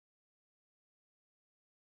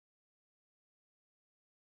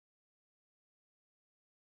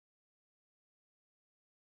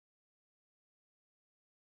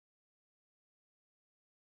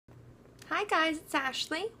Hi guys, it's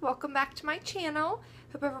Ashley. Welcome back to my channel.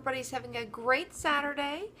 Hope everybody's having a great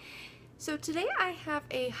Saturday. So today I have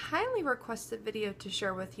a highly requested video to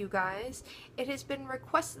share with you guys. It has been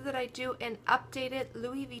requested that I do an updated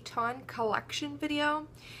Louis Vuitton collection video.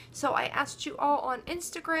 So I asked you all on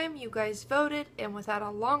Instagram, you guys voted, and without a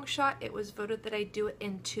long shot, it was voted that I do it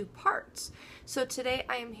in 2 parts. So today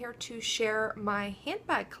I am here to share my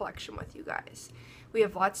handbag collection with you guys. We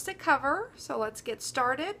have lots to cover, so let's get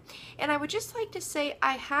started. And I would just like to say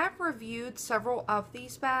I have reviewed several of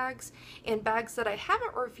these bags, and bags that I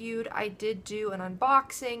haven't reviewed I did do an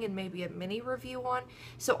unboxing and maybe a mini review on.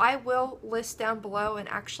 So I will list down below and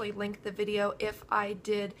actually link the video if I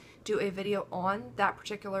did do a video on that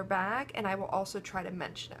particular bag, and I will also try to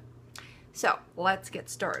mention it. So let's get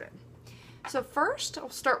started. So first I'll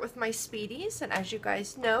start with my Speedies, and as you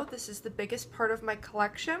guys know, this is the biggest part of my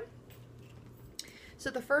collection. So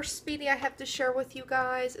the first Speedy I have to share with you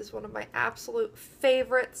guys is one of my absolute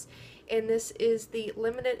favorites, and this is the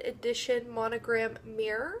limited edition Monogram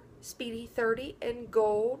mirror, Speedy 30 in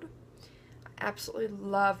gold. I absolutely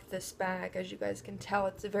love this bag. As you guys can tell,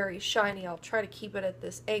 it's very shiny. I'll try to keep it at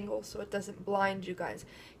this angle so it doesn't blind you guys,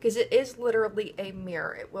 because it is literally a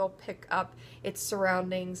mirror. It will pick up its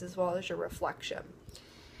surroundings as well as your reflection.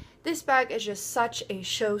 This bag is just such a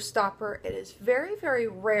showstopper. It is very, very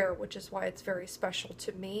rare, which is why it's very special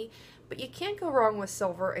to me. But you can't go wrong with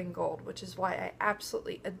silver and gold, which is why I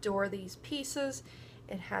absolutely adore these pieces.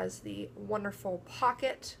 It has the wonderful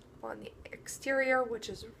pocket on the exterior, which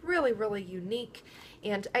is really, really unique.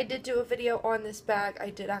 And I did do a video on this bag.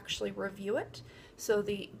 I did actually review it. So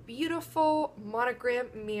the beautiful Monogram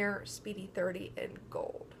mirror Speedy 30 in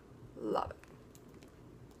gold. Love it.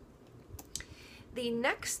 The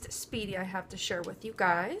next Speedy I have to share with you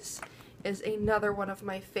guys is another one of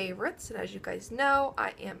my favorites, and as you guys know,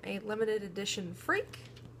 I am a limited edition freak.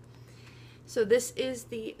 So this is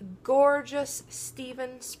the gorgeous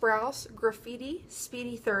Stephen Sprouse Graffiti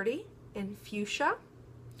Speedy 30 in Fuchsia.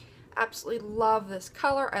 Absolutely love this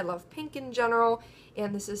color. I love pink in general,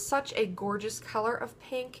 and this is such a gorgeous color of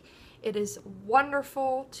pink. It is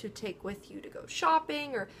wonderful to take with you to go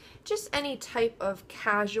shopping or just any type of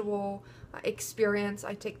casual experience.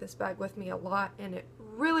 I take this bag with me a lot, and it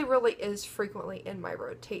really, really is frequently in my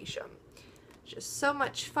rotation. Just so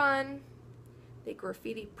much fun. The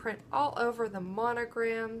graffiti print all over the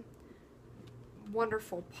monogram.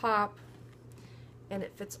 Wonderful pop. And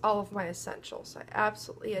it fits all of my essentials. I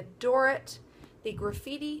absolutely adore it. The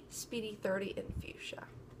Graffiti Speedy 30 in Fuchsia.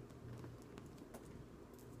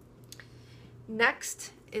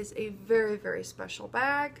 Next is a very, very special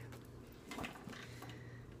bag,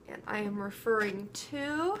 and I am referring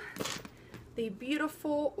to the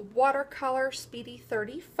beautiful Watercolor Speedy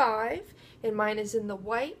 35, and mine is in the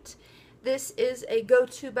white. This is a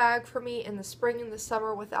go-to bag for me in the spring and the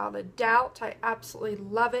summer without a doubt. I absolutely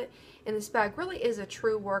love it, and this bag really is a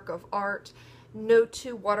true work of art. No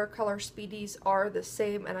 2 Watercolor Speedies are the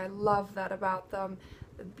same, and I love that about them.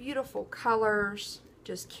 The beautiful colors.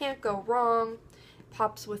 Just can't go wrong.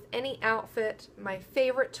 Pops with any outfit. My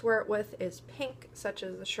favorite to wear it with is pink, such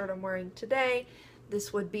as the shirt I'm wearing today.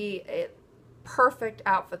 This would be a perfect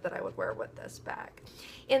outfit that I would wear with this bag.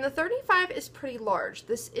 And the 35 is pretty large.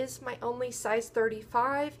 This is my only size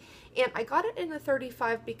 35, and I got it in the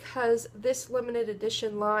 35 because this limited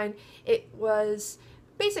edition line, it was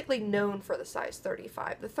basically known for the size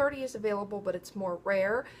 35. The 30 is available, but it's more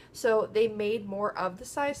rare, so they made more of the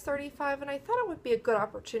size 35, and I thought it would be a good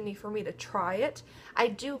opportunity for me to try it. I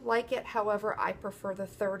do like it, however, I prefer the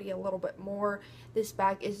 30 a little bit more. This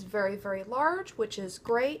bag is very, very large, which is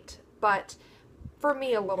great, but for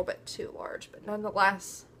me a little bit too large. But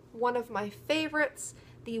nonetheless, one of my favorites,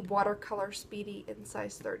 the Watercolor Speedy in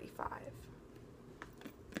size 35.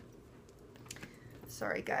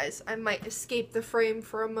 Sorry guys, I might escape the frame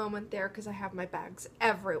for a moment there because I have my bags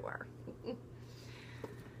everywhere.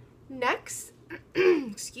 Next,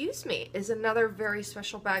 excuse me, is another very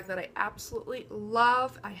special bag that I absolutely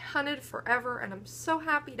love. I hunted forever, and I'm so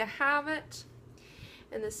happy to have it.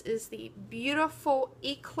 And this is the beautiful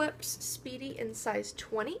Eclipse Speedy in size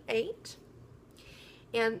 28.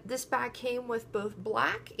 And this bag came with both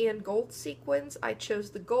black and gold sequins. I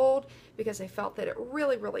chose the gold because I felt that it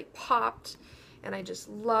really, really popped. And I just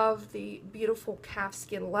love the beautiful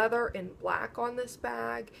calfskin leather in black on this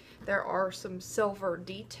bag. There are some silver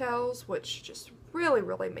details which just really,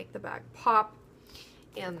 really make the bag pop.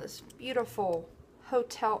 And this beautiful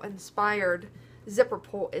hotel-inspired zipper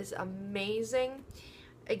pull is amazing.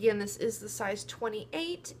 Again, this is the size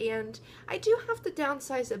 28, and I do have to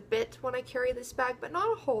downsize a bit when I carry this bag, but not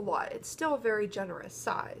a whole lot. It's still a very generous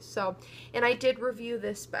size. So, and I did review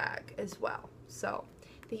this bag as well. So,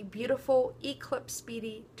 the beautiful Eclipse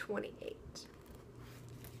Speedy 28.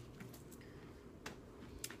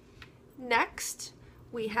 Next,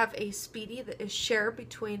 we have a Speedy that is shared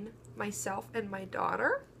between myself and my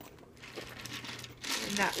daughter.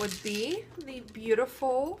 And that would be the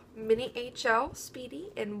beautiful Mini HL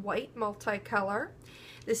Speedy in white multicolor.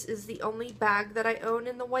 This is the only bag that I own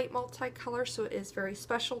in the white multicolor, so it is very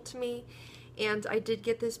special to me. And I did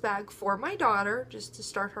get this bag for my daughter just to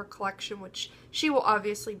start her collection, which she will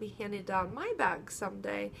obviously be handing down my bag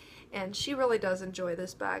someday. And she really does enjoy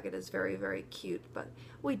this bag. It is very, very cute, but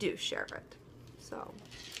we do share it. So,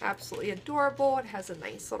 absolutely adorable. It has a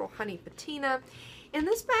nice little honey patina. And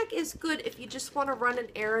this bag is good if you just want to run an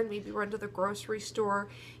errand, maybe run to the grocery store.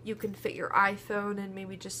 You can fit your iPhone and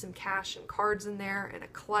maybe just some cash and cards in there and a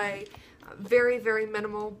clay. Very, very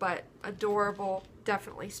minimal, but adorable.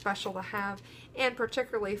 Definitely special to have, and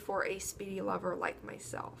particularly for a Speedy lover like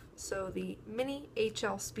myself. So the Mini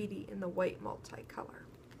HL Speedy in the white multicolor.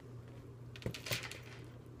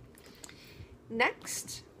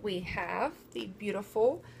 Next, we have the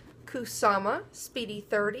beautiful Kusama Speedy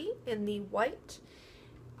 30 in the white.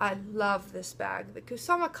 I love this bag. The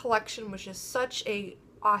Kusama collection was just such a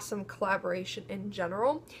awesome collaboration in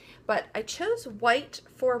general, but I chose white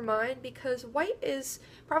for mine because white is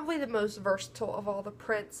probably the most versatile of all the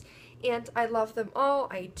prints, and I love them all.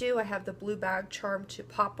 I do. I have the blue bag charm to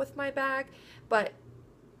pop with my bag, but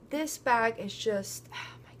this bag is just,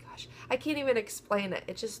 oh my gosh, I can't even explain it.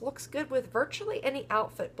 It just looks good with virtually any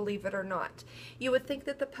outfit, believe it or not. You would think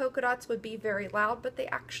that the polka dots would be very loud, but they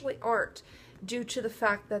actually aren't, due to the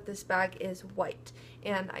fact that this bag is white.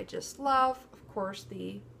 And I just love, of course,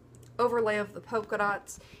 the overlay of the polka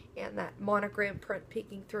dots and that monogram print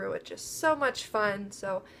peeking through it. Just so much fun.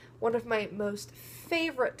 So one of my most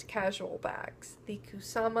favorite casual bags, the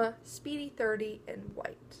Kusama Speedy 30 in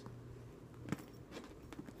white.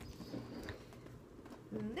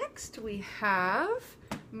 Next we have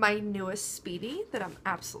my newest Speedy that I'm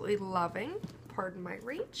absolutely loving. Pardon my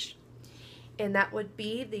reach. And that would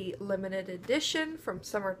be the limited edition from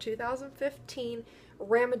summer 2015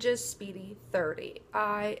 Ramages Speedy 30.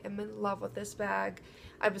 I am in love with this bag.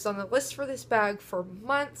 I was on the list for this bag for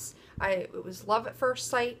months. It was love at first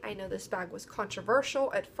sight. I know this bag was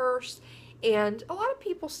controversial at first, and a lot of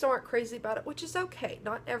people still aren't crazy about it, which is okay.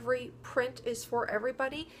 Not every print is for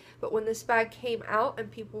everybody, but when this bag came out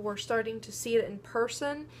and people were starting to see it in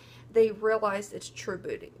person, they realized its true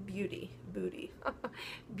beauty,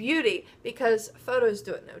 because photos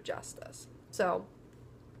do it no justice. So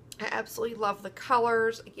I absolutely love the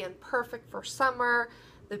colors. Again, perfect for summer.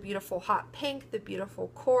 The beautiful hot pink, the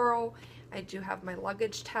beautiful coral. I do have my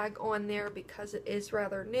luggage tag on there because it is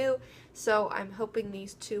rather new, so I'm hoping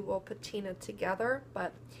these two will patina together,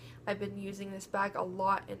 but I've been using this bag a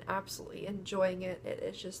lot and absolutely enjoying it. It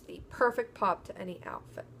is just the perfect pop to any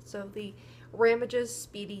outfit. So the Ramages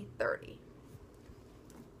Speedy 30.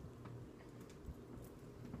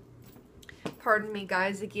 Pardon me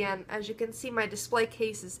guys, again, as you can see my display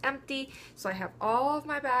case is empty, so I have all of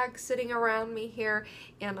my bags sitting around me here,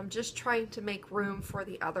 and I'm just trying to make room for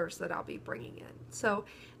the others that I'll be bringing in. So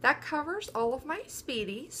that covers all of my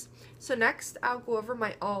Speedies. So next I'll go over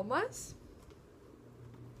my Almas.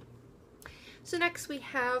 So next we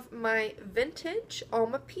have my vintage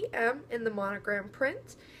Alma PM in the monogram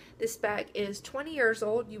print. This bag is 20 years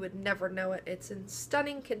old. You would never know it. It's in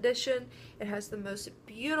stunning condition. It has the most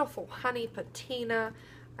beautiful honey patina.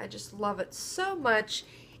 I just love it so much.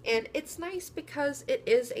 And it's nice because it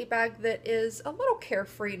is a bag that is a little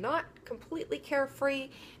carefree, not completely carefree,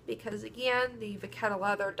 because again, the vachetta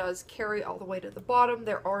leather does carry all the way to the bottom.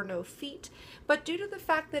 There are no feet, but due to the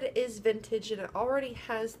fact that it is vintage and it already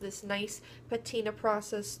has this nice patina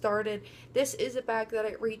process started, this is a bag that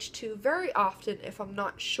I reach to very often if I'm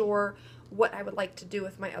not sure what I would like to do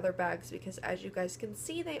with my other bags, because as you guys can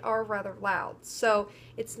see, they are rather loud. So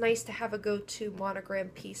it's nice to have a go-to monogram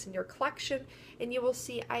piece in your collection, and you will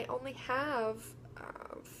see I only have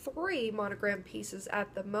 3 monogram pieces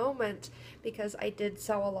at the moment, because I did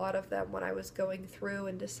sell a lot of them when I was going through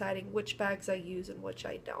and deciding which bags I use and which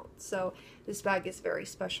I don't. So this bag is very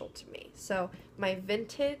special to me. So my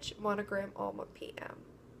vintage monogram Alma PM.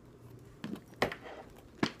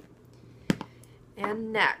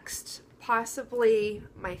 And next, possibly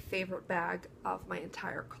my favorite bag of my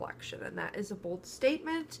entire collection, and that is a bold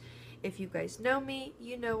statement. If you guys know me,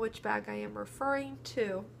 you know which bag I am referring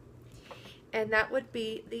to. And that would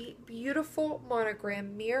be the beautiful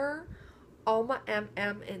monogram mirror Alma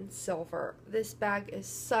MM in silver. This bag is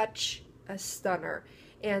such a stunner,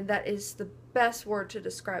 and that is the best word to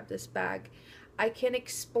describe this bag. I can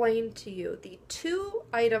explain to you the 2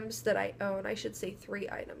 items that I own, I should say 3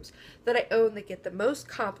 items, that I own that get the most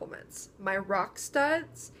compliments. My rock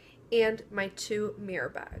studs and my 2 mirror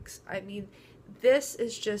bags. I mean, this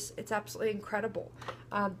is just, it's absolutely incredible.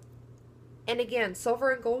 And again,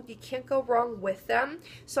 silver and gold, you can't go wrong with them.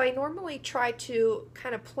 So I normally try to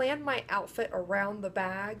kind of plan my outfit around the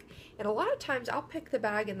bag. And a lot of times I'll pick the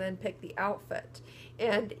bag and then pick the outfit.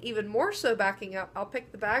 And even more so backing up, I'll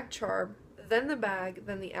pick the bag charm, then the bag,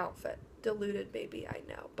 then the outfit. Diluted maybe, I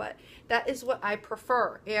know. But that is what I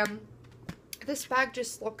prefer. And this bag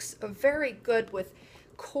just looks very good with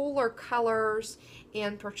cooler colors,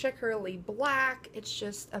 and particularly black. It's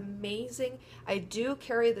just amazing. I do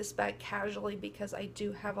carry this bag casually because I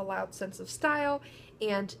do have a loud sense of style,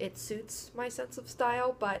 and it suits my sense of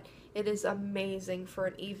style, but it is amazing for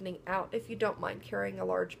an evening out if you don't mind carrying a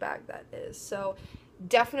large bag, that is. So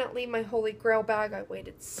definitely my holy grail bag. I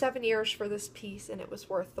waited 7 years for this piece, and it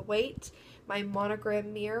was worth the wait. My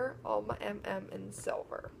Monogram mirror, Alma MM in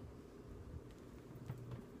silver.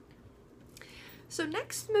 So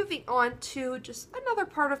next, moving on to just another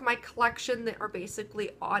part of my collection that are basically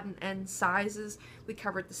odd and end sizes. We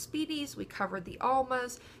covered the Speedies, we covered the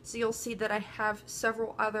Almas, so you'll see that I have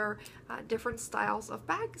several other different styles of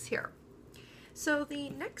bags here. So the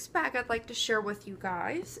next bag I'd like to share with you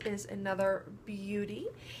guys is another beauty,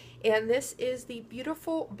 and this is the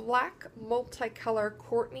beautiful black multicolor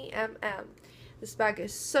Courtney MM. This bag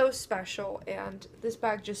is so special, and this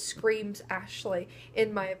bag just screams Ashley,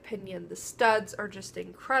 in my opinion. The studs are just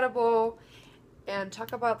incredible, and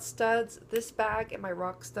talk about studs, this bag and my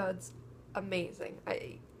rock studs, amazing.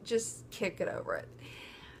 I just can't get over it.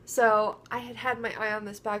 So I had had my eye on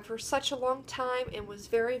this bag for such a long time and was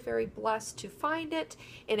very, very blessed to find it,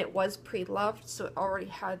 and it was pre-loved, so it already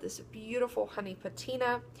had this beautiful honey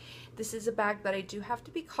patina. This is a bag that I do have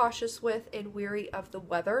to be cautious with and weary of the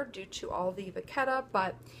weather due to all the vachetta,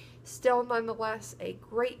 but still nonetheless a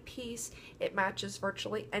great piece. It matches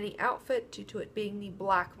virtually any outfit due to it being the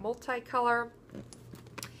black multicolor.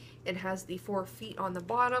 It has the 4 feet on the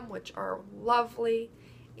bottom, which are lovely,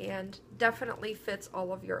 and definitely fits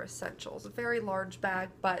all of your essentials. A very large bag,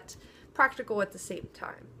 but practical at the same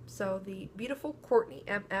time. So the beautiful Courtney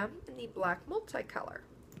MM in the black multicolor.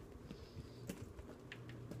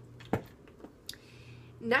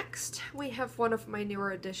 Next, we have one of my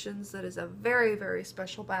newer additions that is a very, very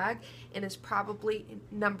special bag and is probably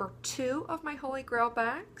number 2 of my Holy Grail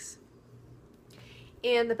bags.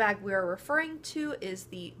 And the bag we are referring to is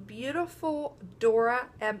the beautiful Dora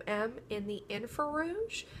MM in the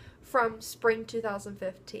Infrarouge from spring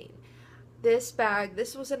 2015. This bag,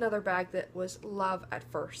 this was another bag that was love at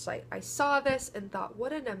first sight. I saw this and thought,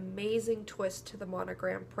 what an amazing twist to the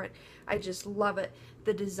monogram print. I just love it.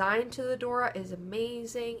 The design to the Dora is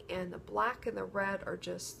amazing, and the black and the red are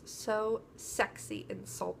just so sexy and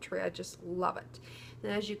sultry. I just love it.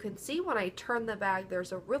 And as you can see, when I turn the bag,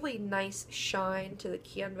 there's a really nice shine to the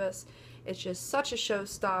canvas. It's just such a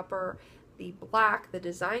showstopper. The black, the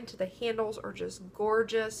design to the handles are just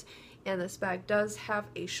gorgeous. And this bag does have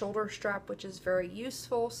a shoulder strap, which is very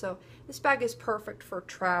useful. So this bag is perfect for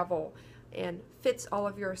travel and fits all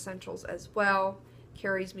of your essentials as well.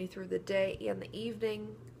 Carries me through the day and the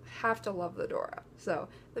evening. Have to love the Dora. So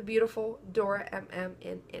the beautiful Dora MM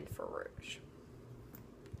in Infrarouge.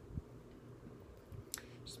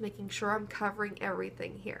 Just making sure I'm covering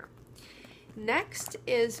everything here. Next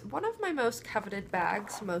is one of my most coveted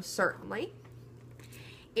bags, most certainly,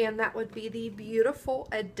 and that would be the beautiful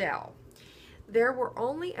Adele. There were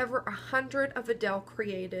only ever 100 of Adele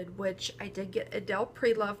created, which I did get Adele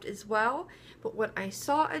pre-loved as well, but when I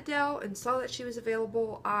saw Adele and saw that she was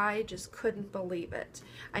available, I just couldn't believe it.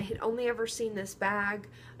 I had only ever seen this bag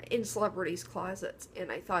in celebrities' closets,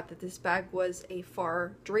 and I thought that this bag was a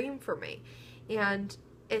far dream for me, and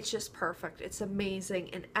it's just perfect. It's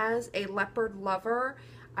amazing, and as a leopard lover,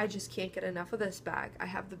 I just can't get enough of this bag. I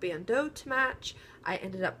have the bandeau to match. I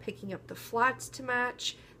ended up picking up the flats to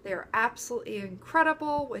match. They are absolutely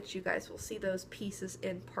incredible, which you guys will see those pieces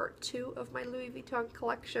in part 2 of my Louis Vuitton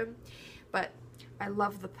collection. But I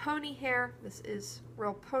love the pony hair. This is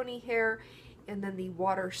real pony hair. And then the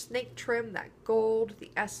water snake trim, that gold,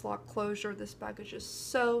 the S-lock closure. This bag is just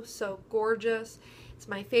so, so gorgeous. It's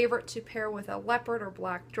my favorite to pair with a leopard or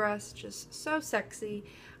black dress. Just so sexy.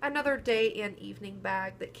 Another day and evening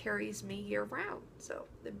bag that carries me year round. So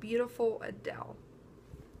the beautiful Adele.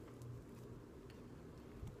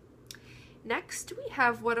 Next, we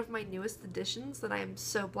have one of my newest additions that I am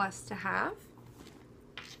so blessed to have.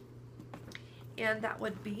 and that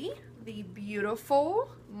would be the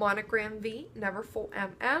beautiful Monogram V Neverfull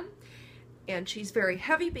MM. And she's very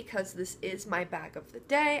heavy because this is my bag of the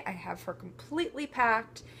day. I have her completely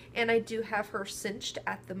packed, and I do have her cinched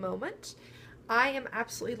at the moment. I am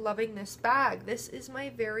absolutely loving this bag. This is my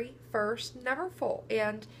very first Neverfull,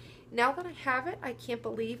 and now that I have it, I can't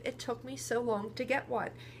believe it took me so long to get one.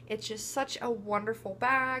 It's just such a wonderful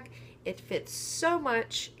bag. It fits so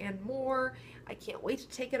much and more. I can't wait to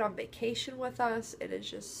take it on vacation with us. It is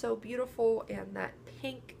just so beautiful, and that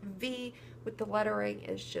pink V with the lettering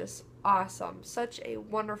is just awesome. Such a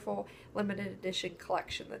wonderful limited edition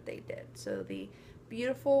collection that they did. So the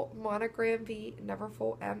beautiful Monogram V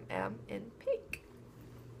Neverfull MM in pink.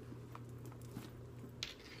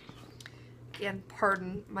 Again,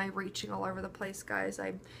 pardon my reaching all over the place, guys.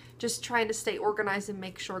 I'm just trying to stay organized and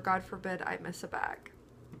make sure, God forbid, I miss a bag.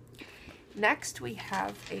 Next, we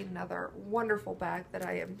have another wonderful bag that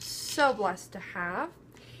I am so blessed to have,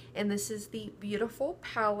 and this is the beautiful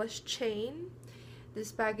Pallas chain.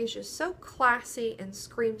 This bag is just so classy and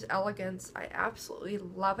screams elegance. I absolutely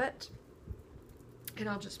love it. And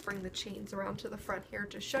I'll just bring the chains around to the front here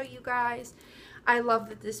to show you guys. I love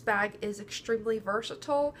that this bag is extremely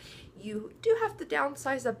versatile. You do have to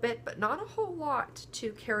downsize a bit, but not a whole lot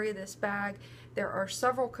to carry this bag. There are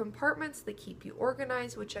several compartments that keep you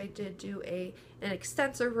organized, which I did do an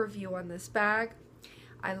extensive review on this bag.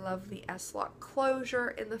 I love the S-lock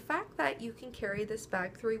closure and the fact that you can carry this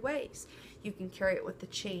bag 3 ways. You can carry it with the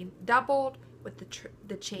chain doubled, with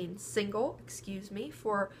the chain single,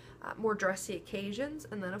 for more dressy occasions,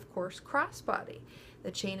 and then of course crossbody.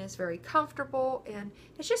 The chain is very comfortable, and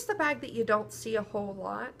it's just a bag that you don't see a whole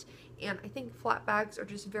lot, and I think flat bags are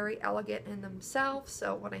just very elegant in themselves.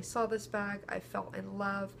 So when I saw this bag, I fell in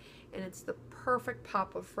love, and it's the perfect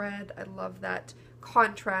pop of red. I love that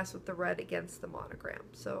contrast with the red against the monogram.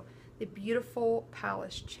 So the beautiful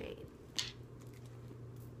Pallas chain.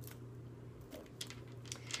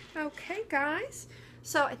 Okay, guys,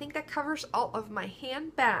 so I think that covers all of my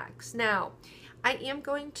handbags. Now, I am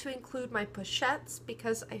going to include my pochettes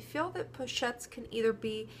because I feel that pochettes can either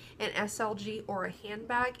be an SLG or a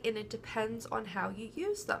handbag, and it depends on how you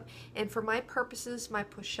use them. And for my purposes, my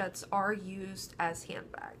pochettes are used as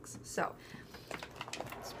handbags. So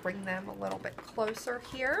let's bring them a little bit closer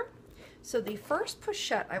here. So the first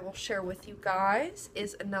pochette I will share with you guys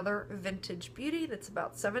is another vintage beauty that's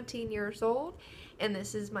about 17 years old, and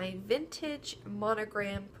this is my vintage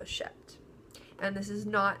Monogram pochette. And this is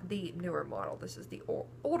not the newer model, this is the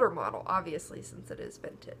older model, obviously, since it is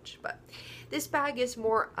vintage. But this bag is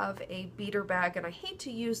more of a beater bag, and I hate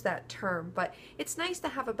to use that term, but it's nice to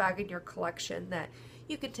have a bag in your collection that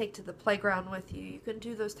you can take to the playground with you. You can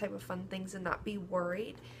do those type of fun things and not be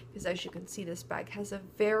worried, because as you can see, this bag has a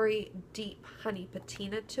very deep honey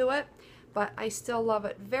patina to it, but I still love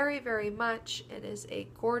it very, very much. It is a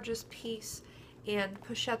gorgeous piece, and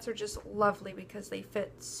pochettes are just lovely because they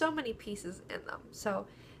fit so many pieces in them. So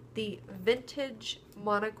the vintage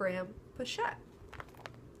Monogram pochette.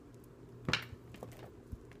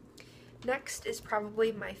 Next is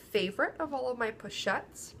probably my favorite of all of my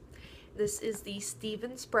pochettes. This is the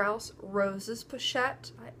Sprouse Roses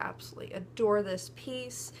Pochette. I absolutely adore this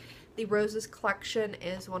piece. The Roses collection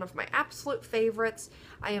is one of my absolute favorites.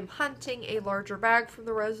 I am hunting a larger bag from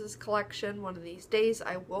the Roses collection. One of these days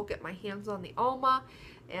I will get my hands on the Alma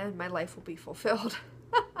and my life will be fulfilled.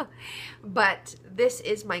 But this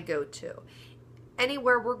is my go-to.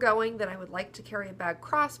 Anywhere we're going that I would like to carry a bag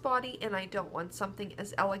crossbody and I don't want something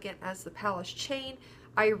as elegant as the Pallas chain,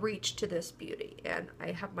 I reach to this beauty, and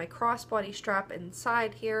I have my crossbody strap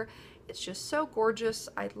inside here. It's just so gorgeous.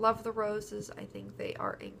 I love the roses. I think they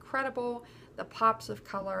are incredible. The pops of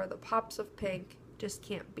color, the pops of pink, just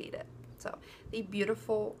can't beat it. So the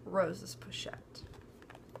beautiful Roses Pochette.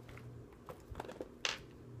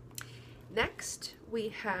 Next, we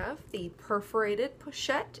have the Perforated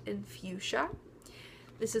Pochette in Fuchsia.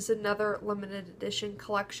 This is another limited edition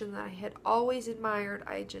collection that I had always admired.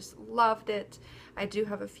 I just loved it. I do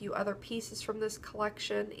have a few other pieces from this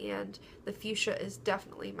collection, and the fuchsia is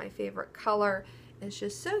definitely my favorite color. It's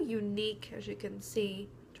just so unique, as you can see.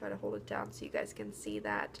 Try to hold it down so you guys can see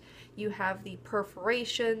that. You have the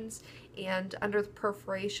perforations, and under the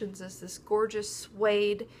perforations is this gorgeous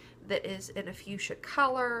suede that is in a fuchsia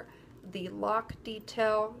color. The lock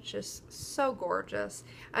detail, just so gorgeous.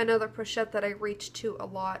 Another pochette that I reach to a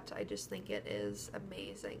lot. I just think it is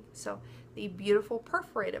amazing. So the beautiful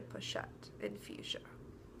Perforated Pochette in fuchsia.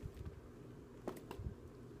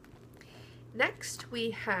 Next we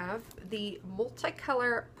have the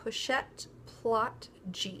Multicolor Pochette Plot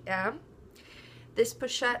GM. This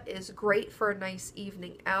pochette is great for a nice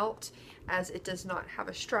evening out as it does not have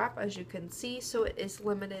a strap, as you can see, so it is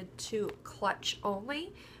limited to clutch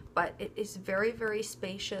only, but it is very, very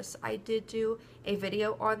spacious. I did do a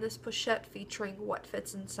video on this pochette featuring what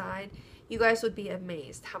fits inside. You guys would be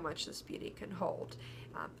amazed how much this beauty can hold.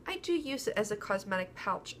 I do use it as a cosmetic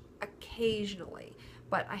pouch occasionally,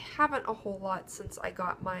 but I haven't a whole lot since I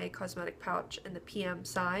got my cosmetic pouch in the PM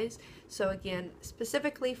size. So again,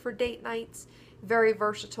 specifically for date nights, very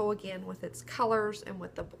versatile again with its colors and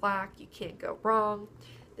with the black, you can't go wrong.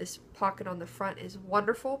 This pocket on the front is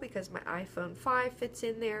wonderful because my iPhone 5 fits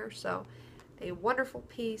in there, so a wonderful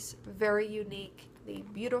piece, very unique, the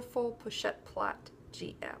beautiful Pochette Plait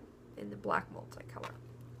GM in the black multicolor.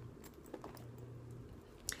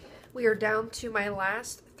 We are down to my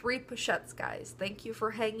last 3 pochettes, guys. Thank you for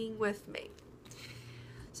hanging with me.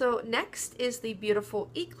 So next is the beautiful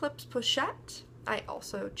Eclipse pochette. I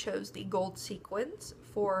also chose the gold sequins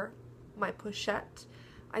for my pochette.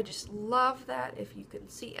 I just love that. If you can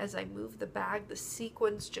see as I move the bag, the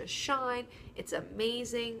sequins just shine. It's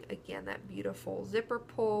amazing. Again, that beautiful zipper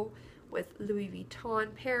pull with Louis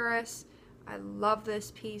Vuitton Paris. I love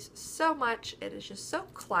this piece so much. It is just so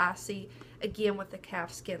classy, again with the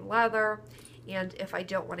calfskin leather. And if I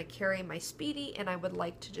don't want to carry my Speedy and I would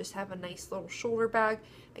like to just have a nice little shoulder bag,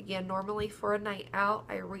 again, normally for a night out,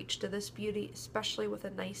 I reach to this beauty, especially with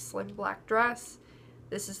a nice slim black dress.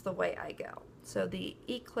 This is the way I go. So the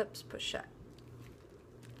Eclipse pochette.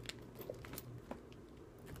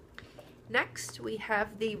 Next, we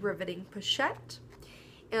have the Riveting Pochette.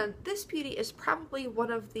 And this beauty is probably one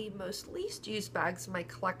of the most least used bags in my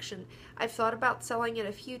collection. I've thought about selling it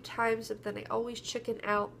a few times, but then I always chicken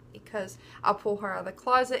out because I'll pull her out of the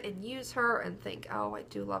closet and use her and think, oh, I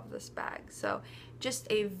do love this bag. So just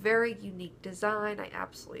a very unique design. I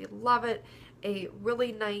absolutely love it. A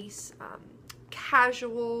really nice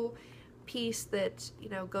casual piece that, you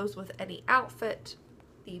know, goes with any outfit.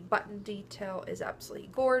 The button detail is absolutely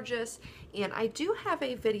gorgeous. And I do have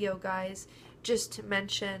a video, guys, just to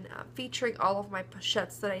mention, featuring all of my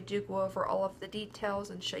pochettes that I do go over all of the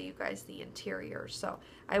details and show you guys the interior. So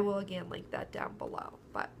I will again link that down below.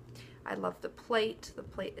 But I love the plate. The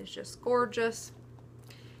plate is just gorgeous.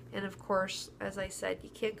 And of course, as I said,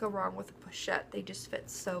 you can't go wrong with a pochette. They just fit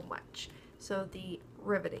so much. So the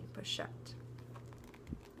Riveting Pochette.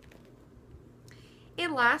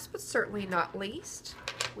 And last but certainly not least,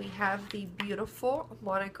 we have the beautiful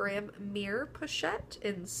Monogram Mirror Pochette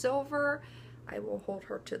in silver. I will hold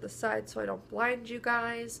her to the side so I don't blind you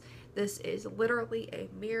guys. This is literally a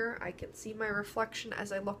mirror. I can see my reflection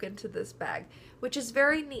as I look into this bag, which is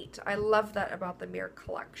very neat. I love that about the mirror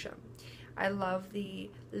collection. I love the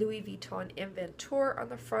Louis Vuitton Inventor on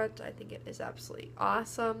the front. I think it is absolutely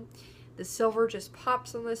awesome. The silver just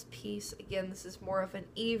pops on this piece. Again, this is more of an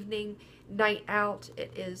evening night out.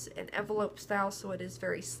 It is an envelope style, so it is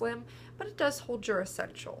very slim, but it does hold your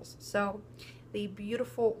essentials. So the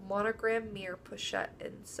beautiful Monogram Mirror Pochette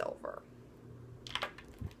in silver.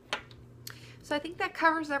 So I think that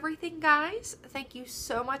covers everything, guys. Thank you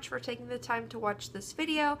so much for taking the time to watch this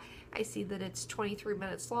video. I see that it's 23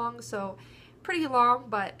 minutes long, so pretty long,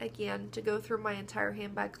 but again, to go through my entire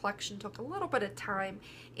handbag collection took a little bit of time,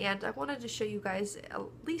 and I wanted to show you guys at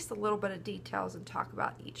least a little bit of details and talk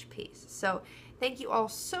about each piece. So thank you all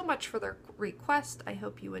so much for the request. I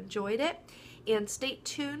hope you enjoyed it, and stay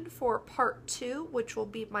tuned for part 2, which will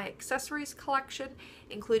be my accessories collection,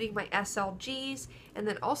 including my SLGs, and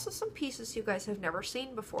then also some pieces you guys have never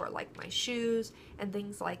seen before, like my shoes and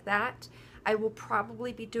things like that. I will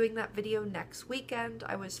probably be doing that video next weekend.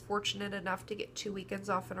 I was fortunate enough to get 2 weekends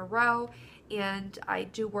off in a row, and I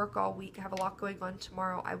do work all week. I have a lot going on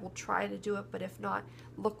tomorrow. I will try to do it, but if not,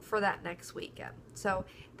 look for that next weekend. So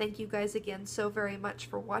thank you guys again so very much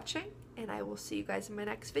for watching, and I will see you guys in my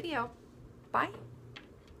next video. Bye.